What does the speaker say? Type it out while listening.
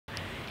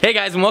Hey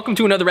guys, and welcome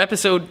to another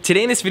episode.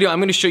 Today in this video, I'm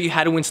going to show you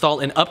how to install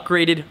an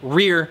upgraded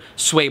rear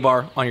sway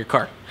bar on your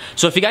car.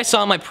 So if you guys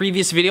saw my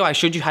previous video, I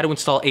showed you how to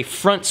install a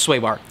front sway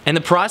bar. And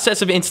the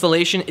process of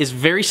installation is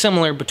very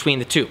similar between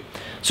the two.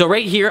 So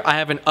right here, I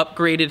have an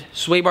upgraded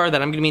sway bar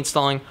that I'm going to be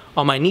installing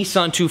on my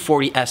Nissan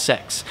 240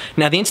 SX.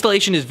 Now the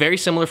installation is very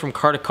similar from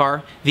car to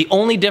car. The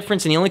only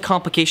difference and the only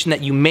complication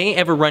that you may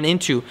ever run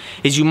into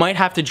is you might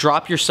have to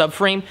drop your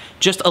subframe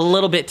just a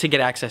little bit to get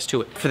access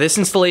to it. For this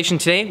installation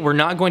today, we're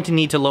not going to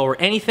need to lower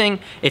anything.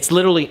 It's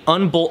literally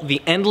unbolt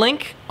the end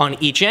link on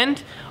each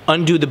end,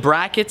 undo the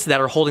brackets that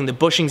are holding the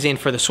bushings in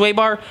for the sway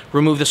bar,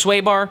 remove the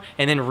sway bar,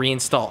 and then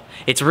reinstall.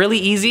 It's really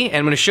easy, and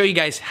I'm going to show you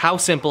guys how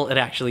simple it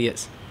actually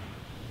is.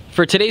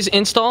 For today's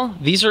install,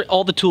 these are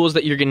all the tools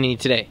that you're going to need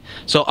today.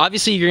 So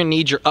obviously you're going to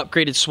need your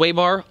upgraded sway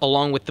bar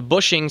along with the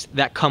bushings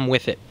that come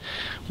with it.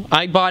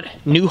 I bought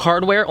new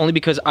hardware only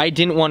because I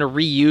didn't want to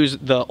reuse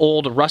the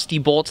old rusty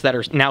bolts that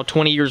are now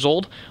 20 years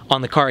old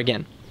on the car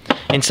again.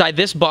 Inside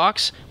this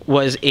box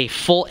was a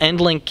full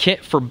end link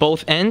kit for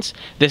both ends.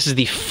 This is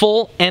the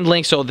full end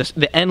link, so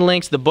the end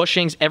links, the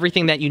bushings,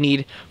 everything that you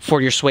need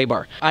for your sway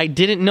bar. I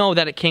didn't know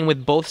that it came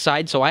with both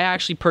sides, so I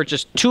actually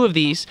purchased two of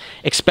these,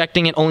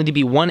 expecting it only to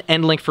be one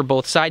end link for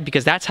both sides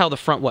because that's how the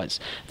front was.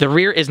 The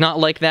rear is not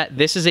like that.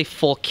 This is a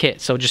full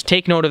kit, so just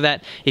take note of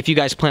that if you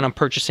guys plan on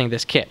purchasing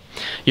this kit.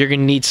 You're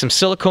going to need some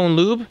silicone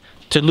lube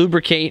to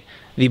lubricate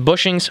the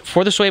bushings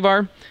for the sway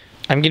bar.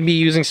 I'm going to be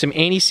using some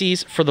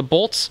anti-seize for the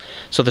bolts,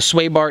 so the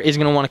sway bar is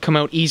going to want to come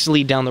out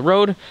easily down the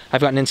road.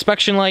 I've got an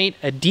inspection light,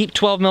 a deep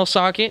 12mm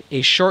socket,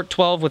 a short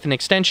 12 with an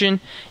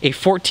extension, a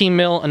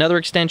 14mm, another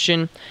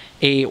extension,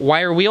 a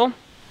wire wheel,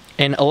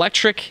 an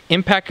electric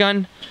impact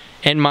gun,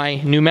 and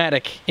my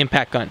pneumatic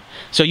impact gun.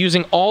 So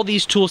using all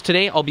these tools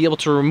today, I'll be able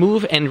to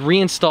remove and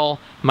reinstall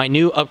my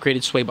new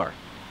upgraded sway bar.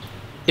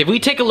 If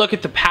we take a look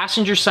at the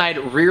passenger side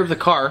rear of the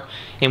car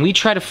and we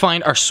try to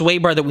find our sway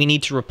bar that we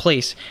need to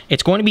replace,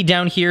 it's going to be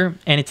down here,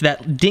 and it's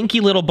that dinky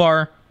little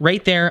bar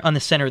right there on the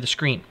center of the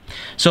screen.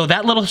 So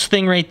that little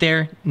thing right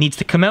there needs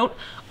to come out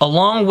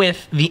along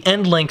with the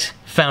end links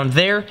found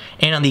there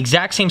and on the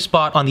exact same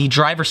spot on the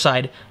driver's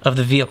side of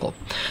the vehicle.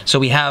 So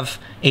we have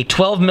a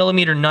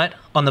 12mm nut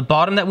on the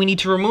bottom that we need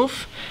to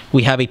remove.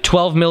 We have a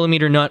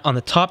 12mm nut on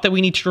the top that we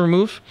need to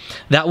remove.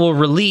 That will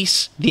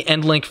release the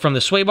end link from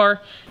the sway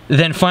bar.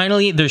 Then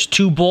finally, there's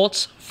two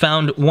bolts,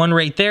 found one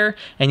right there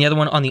and the other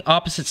one on the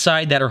opposite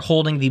side that are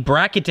holding the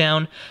bracket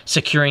down,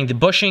 securing the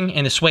bushing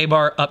and the sway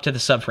bar up to the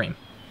subframe.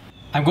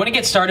 I'm going to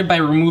get started by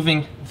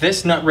removing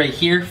this nut right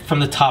here from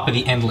the top of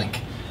the end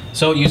link.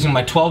 So using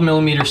my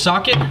 12mm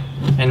socket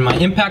and my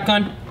impact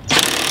gun,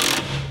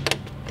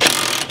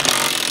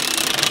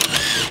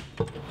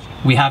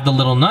 we have the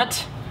little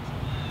nut,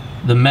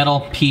 the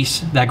metal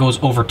piece that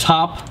goes over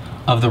top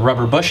of the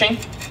rubber bushing.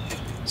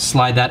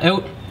 Slide that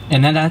out,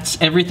 and then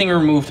that's everything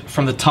removed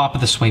from the top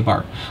of the sway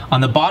bar.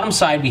 On the bottom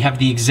side, we have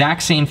the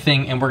exact same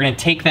thing, and we're going to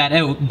take that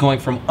out going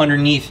from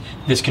underneath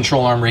this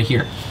control arm right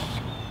here.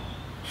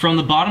 From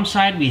the bottom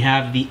side, we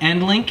have the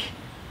end link,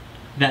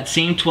 that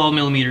same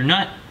 12mm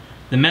nut,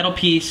 the metal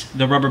piece,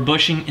 the rubber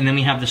bushing, and then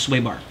we have the sway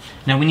bar.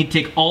 Now we need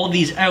to take all of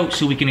these out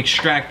so we can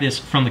extract this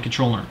from the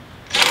control arm.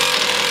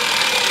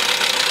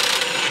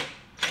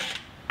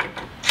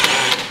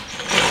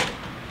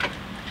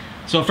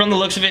 So from the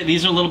looks of it,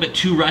 these are a little bit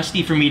too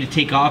rusty for me to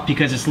take off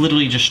because it's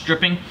literally just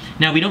stripping.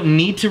 Now we don't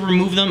need to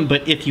remove them,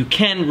 but if you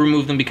can,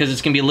 remove them because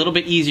it's gonna be a little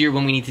bit easier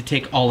when we need to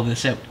take all of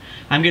this out.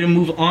 I'm gonna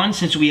move on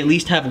since we at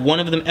least have one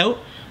of them out.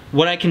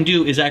 What I can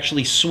do is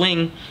actually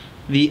swing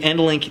the end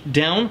link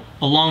down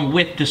along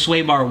with the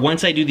sway bar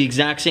once I do the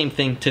exact same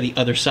thing to the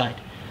other side.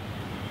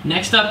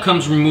 Next up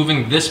comes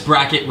removing this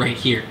bracket right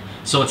here.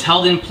 So it's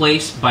held in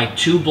place by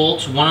two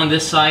bolts, one on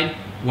this side,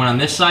 one on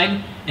this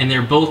side, and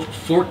they're both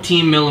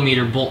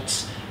 14mm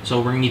bolts. So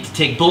we're gonna need to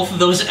take both of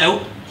those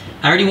out.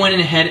 I already went in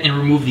ahead and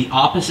removed the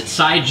opposite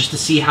side just to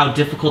see how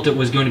difficult it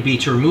was going to be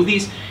to remove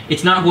these.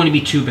 It's not going to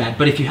be too bad,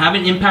 but if you have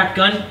an impact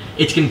gun,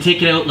 it's gonna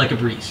take it out like a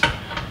breeze.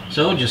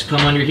 So just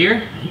come under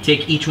here and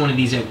take each one of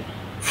these out.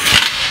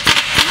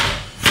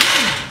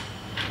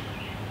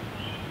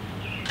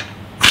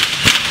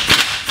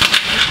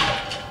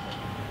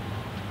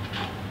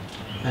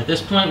 At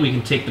this point, we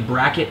can take the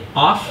bracket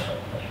off.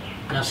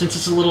 Now since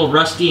it's a little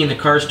rusty and the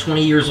car's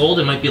 20 years old,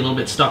 it might be a little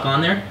bit stuck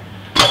on there.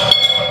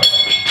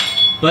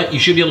 But you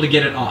should be able to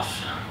get it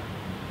off.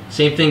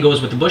 Same thing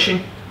goes with the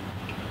bushing.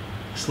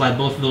 Slide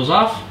both of those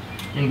off,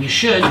 and we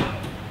should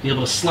be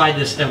able to slide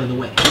this out of the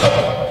way.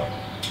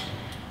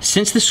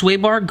 Since the sway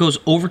bar goes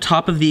over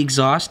top of the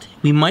exhaust,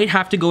 we might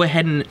have to go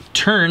ahead and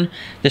turn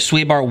the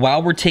sway bar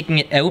while we're taking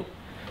it out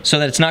so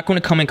that it's not going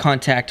to come in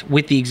contact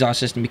with the exhaust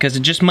system because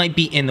it just might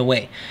be in the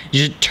way.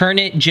 Just turn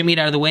it, jimmy it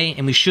out of the way,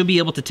 and we should be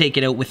able to take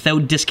it out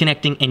without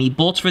disconnecting any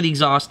bolts for the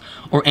exhaust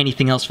or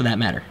anything else for that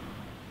matter.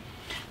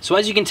 So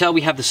as you can tell,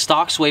 we have the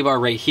stock sway bar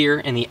right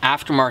here and the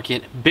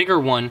aftermarket bigger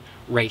one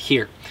right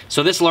here.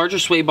 So this larger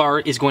sway bar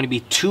is going to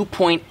be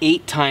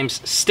 2.8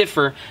 times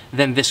stiffer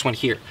than this one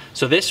here.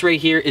 So this right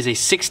here is a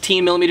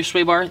 16mm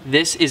sway bar.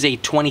 This is a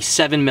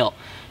 27mm.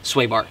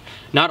 sway bar.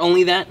 Not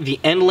only that, the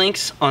end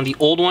links on the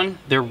old one,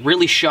 they're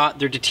really shot,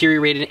 they're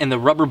deteriorated, and the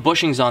rubber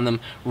bushings on them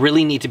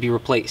really need to be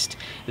replaced.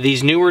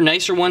 These newer,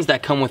 nicer ones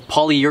that come with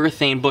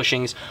polyurethane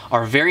bushings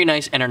are very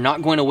nice and are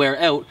not going to wear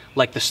out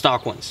like the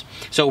stock ones.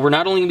 So we're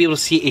not only going to be able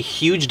to see a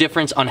huge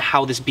difference on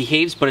how this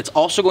behaves, but it's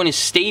also going to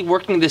stay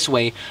working this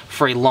way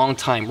for a long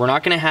time. We're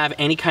not going to have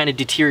any kind of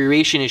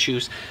deterioration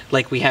issues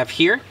like we have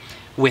here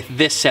with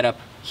this setup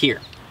here.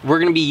 We're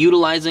going to be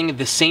utilizing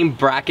the same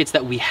brackets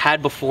that we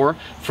had before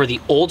for the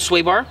old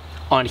sway bar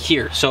on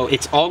here. So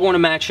it's all going to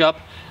match up.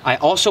 I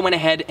also went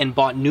ahead and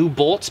bought new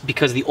bolts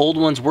because the old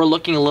ones were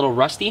looking a little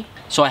rusty.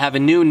 So I have a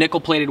new nickel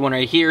plated one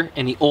right here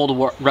and the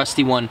old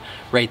rusty one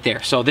right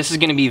there. So this is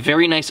going to be a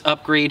very nice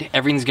upgrade.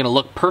 Everything's going to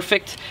look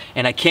perfect,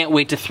 and I can't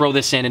wait to throw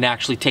this in and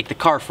actually take the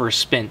car for a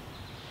spin.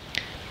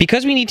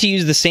 Because we need to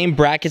use the same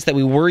brackets that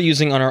we were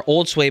using on our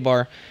old sway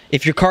bar,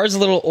 if your car is a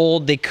little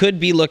old, they could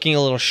be looking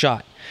a little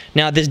shot.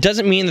 Now, this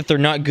doesn't mean that they're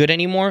not good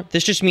anymore.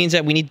 This just means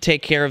that we need to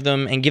take care of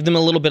them and give them a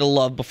little bit of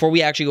love before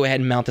we actually go ahead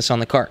and mount this on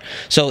the car.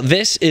 So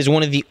this is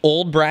one of the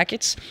old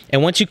brackets,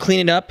 and once you clean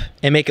it up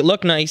and make it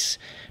look nice,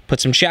 put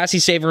some chassis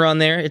saver on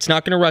there, it's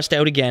not going to rust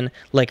out again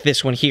like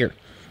this one here.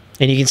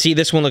 And you can see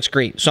this one looks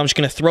great. So I'm just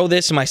going to throw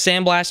this in my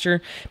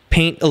sandblaster,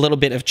 paint a little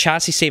bit of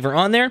chassis saver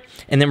on there,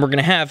 and then we're going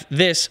to have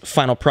this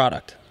final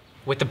product.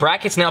 With the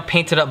brackets now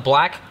painted up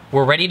black,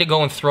 we're ready to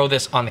go and throw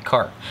this on the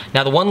car.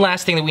 Now, the one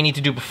last thing that we need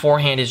to do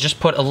beforehand is just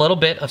put a little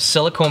bit of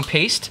silicone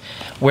paste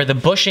where the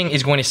bushing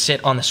is going to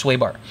sit on the sway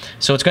bar.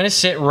 So it's going to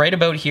sit right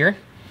about here.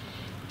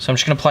 So I'm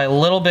just going to apply a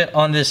little bit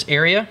on this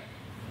area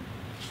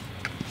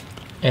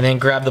and then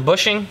grab the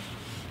bushing,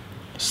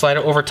 slide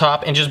it over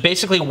top, and just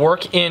basically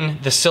work in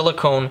the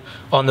silicone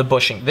on the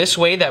bushing. This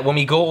way that when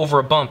we go over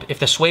a bump, if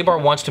the sway bar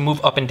wants to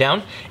move up and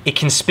down, it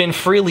can spin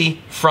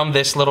freely from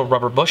this little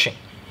rubber bushing.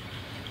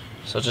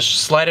 So just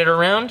slide it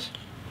around,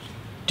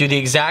 do the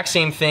exact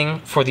same thing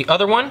for the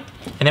other one,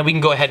 and then we can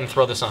go ahead and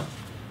throw this on.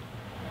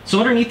 So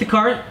underneath the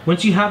car,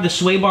 once you have the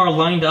sway bar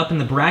lined up in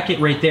the bracket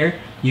right there,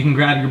 you can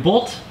grab your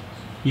bolt,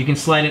 you can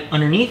slide it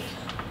underneath,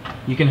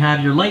 you can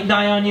have your light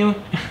die on you,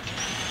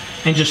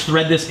 and just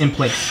thread this in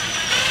place.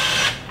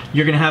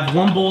 You're gonna have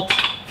one bolt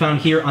found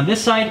here on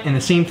this side, and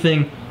the same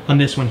thing on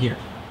this one here.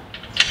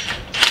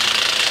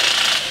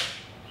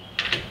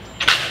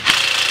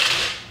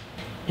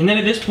 And then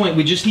at this point,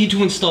 we just need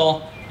to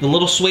install the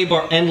little sway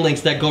bar end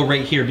links that go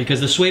right here, because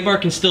the sway bar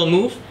can still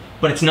move,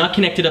 but it's not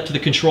connected up to the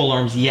control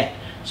arms yet.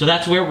 So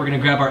that's where we're gonna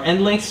grab our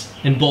end links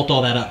and bolt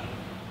all that up.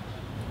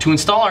 To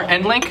install our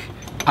end link,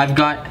 I've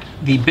got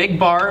the big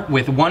bar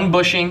with one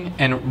bushing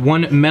and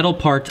one metal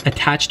part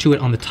attached to it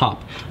on the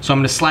top. So I'm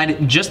gonna slide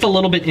it just a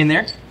little bit in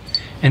there,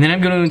 and then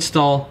I'm gonna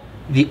install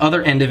the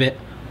other end of it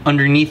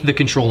underneath the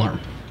control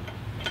arm.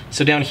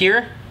 So down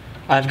here,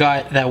 I've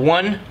got that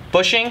one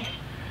bushing,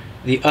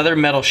 the other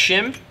metal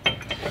shim,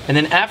 and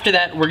then after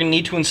that we're gonna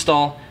need to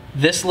install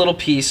this little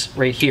piece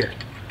right here.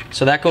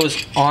 So that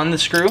goes on the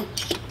screw.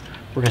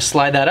 We're gonna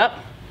slide that up,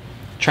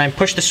 try and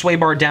push the sway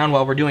bar down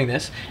while we're doing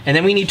this, and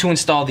then we need to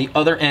install the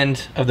other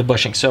end of the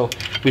bushing. So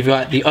we've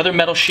got the other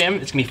metal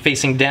shim, it's gonna be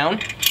facing down.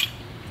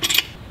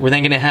 We're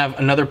then gonna have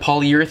another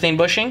polyurethane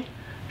bushing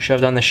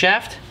shoved on the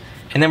shaft,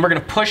 and then we're gonna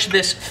push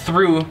this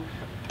through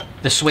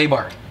the sway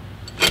bar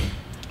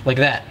like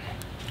that.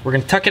 We're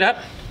gonna tuck it up,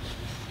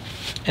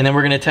 and then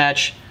we're gonna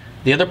attach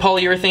the other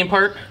polyurethane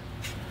part,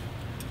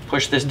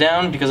 push this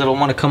down because it'll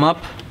wanna come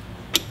up,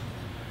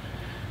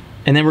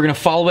 and then we're gonna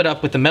follow it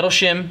up with the metal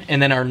shim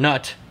and then our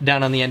nut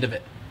down on the end of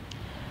it.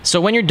 So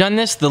when you're done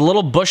this, the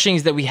little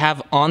bushings that we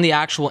have on the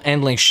actual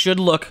end link should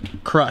look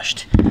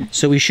crushed.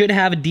 So we should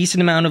have a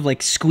decent amount of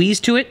like squeeze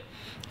to it.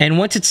 And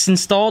once it's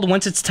installed,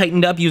 once it's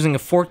tightened up using a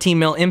 14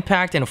 mil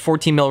impact and a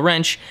 14 mil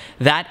wrench,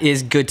 that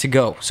is good to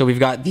go. So we've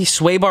got the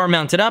sway bar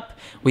mounted up,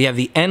 we have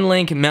the end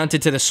link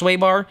mounted to the sway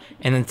bar,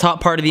 and then the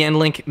top part of the end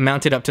link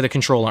mounted up to the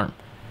control arm.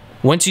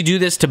 Once you do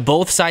this to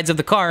both sides of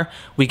the car,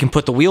 we can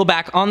put the wheel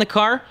back on the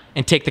car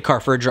and take the car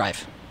for a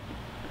drive.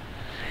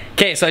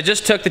 Okay, so I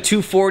just took the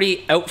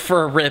 240 out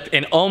for a rip,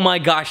 and oh my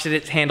gosh, did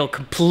it handle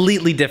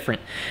completely different.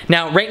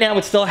 Now, right now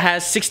it still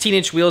has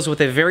 16-inch wheels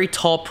with a very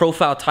tall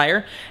profile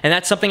tire, and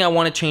that's something I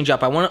want to change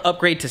up. I want to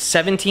upgrade to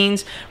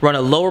 17s, run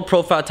a lower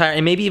profile tire,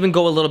 and maybe even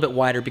go a little bit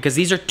wider, because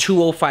these are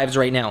 205s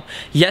right now.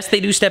 Yes,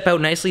 they do step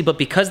out nicely, but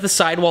because the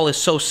sidewall is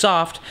so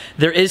soft,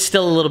 there is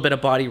still a little bit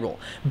of body roll.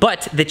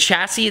 But the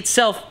chassis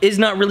itself is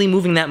not really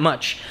moving that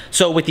much.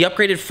 So with the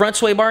upgraded front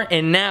sway bar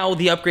and now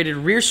the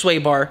upgraded rear sway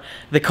bar,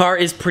 the car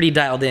is pretty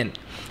dialed in.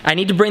 I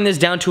need to bring this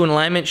down to an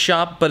alignment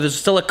shop, but there's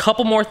still a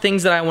couple more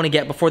things that I want to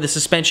get before the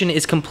suspension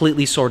is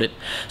completely sorted.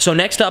 So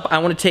next up, I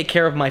want to take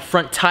care of my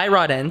front tie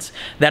rod ends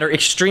that are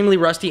extremely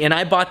rusty, and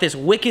I bought this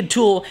wicked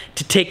tool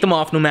to take them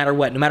off no matter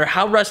what. No matter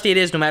how rusty it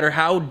is, no matter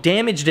how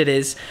damaged it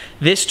is,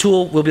 this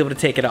tool will be able to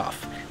take it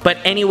off. But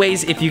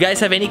anyways, if you guys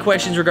have any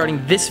questions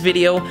regarding this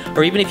video,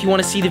 or even if you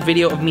want to see the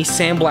video of me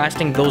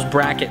sandblasting those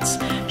brackets,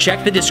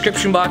 check the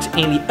description box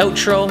and the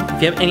outro.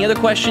 If you have any other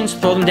questions,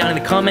 throw them down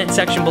in the comment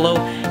section below,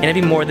 and I'd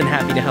be more than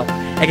happy to help.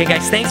 Okay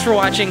guys, thanks for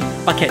watching.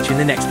 I'll catch you in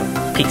the next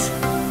one.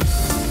 Peace.